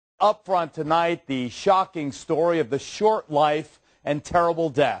Up front tonight, the shocking story of the short life and terrible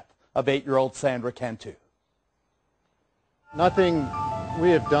death of 8-year-old Sandra Cantu. Nothing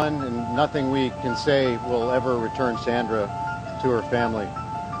we have done and nothing we can say will ever return Sandra to her family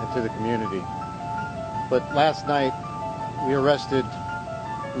and to the community. But last night, we arrested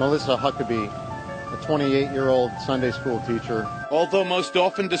Melissa Huckabee, a 28-year-old Sunday school teacher. Although most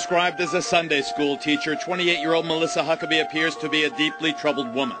often described as a Sunday school teacher, 28-year-old Melissa Huckabee appears to be a deeply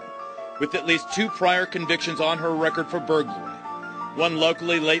troubled woman, with at least 2 prior convictions on her record for burglary. One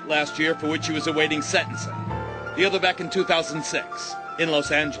locally late last year for which she was awaiting sentencing. The other back in 2006 in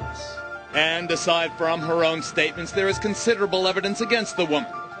Los Angeles. And aside from her own statements, there is considerable evidence against the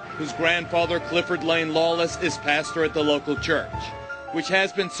woman, whose grandfather, Clifford Lane Lawless, is pastor at the local church, which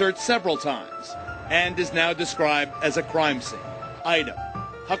has been searched several times and is now described as a crime scene. Item: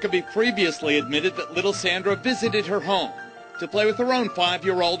 Huckabee previously admitted that little Sandra visited her home to play with her own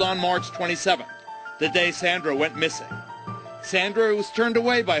 5-year-old on March 27th, the day Sandra went missing. Sandra was turned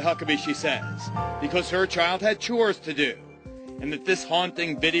away by Huckabee, she says, because her child had chores to do, and that this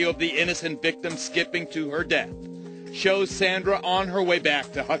haunting video of the innocent victim skipping to her death shows Sandra on her way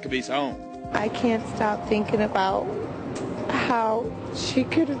back to Huckabee's home. I can't stop thinking about how she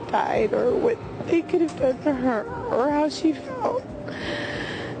could have died, or what they could have done to her, or how she felt.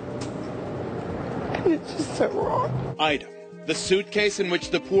 And it's just so wrong. Item: the suitcase in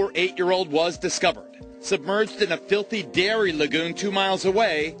which the poor 8-year-old was discovered, submerged in a filthy dairy lagoon 2 miles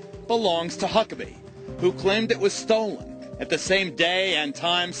away, belongs to Huckabee, who claimed it was stolen at the same day and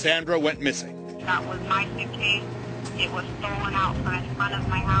time Sandra went missing. That was my suitcase. It was stolen out in front of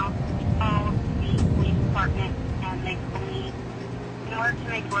my house. Called the police department, and they told me in order to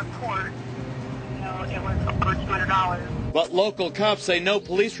make a report, it was over $200. But local cops say no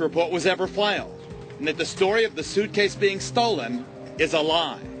police report was ever filed, and that the story of the suitcase being stolen is a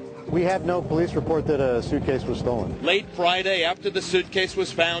lie. We have no police report that a suitcase was stolen. Late Friday, after the suitcase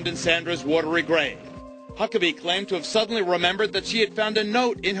was found in Sandra's watery grave, Huckabee claimed to have suddenly remembered that she had found a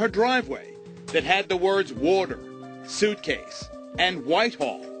note in her driveway that had the words water, suitcase, and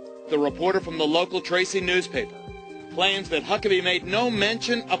Whitehall. The reporter from the local Tracy newspaper claims that Huckabee made no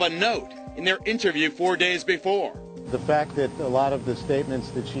mention of a note in their interview 4 days before. The fact that a lot of the statements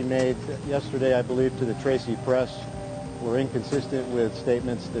that she made yesterday, I believe, to the Tracy Press were inconsistent with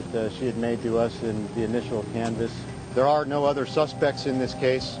statements that she had made to us in the initial canvass. There are no other suspects in this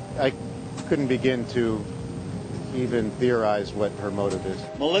case. I couldn't begin to even theorize what her motive is.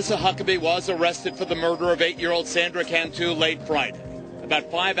 Melissa Huckabee was arrested for the murder of 8-year-old Sandra Cantu late Friday, about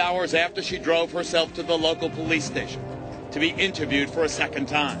 5 hours after she drove herself to the local police station to be interviewed for a second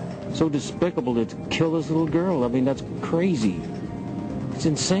time. So despicable to kill this little girl. I mean, that's crazy. It's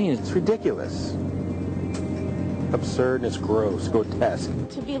insane. It's ridiculous. Absurd and it's gross, grotesque.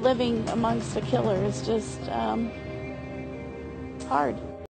 To be living amongst a killer is just hard.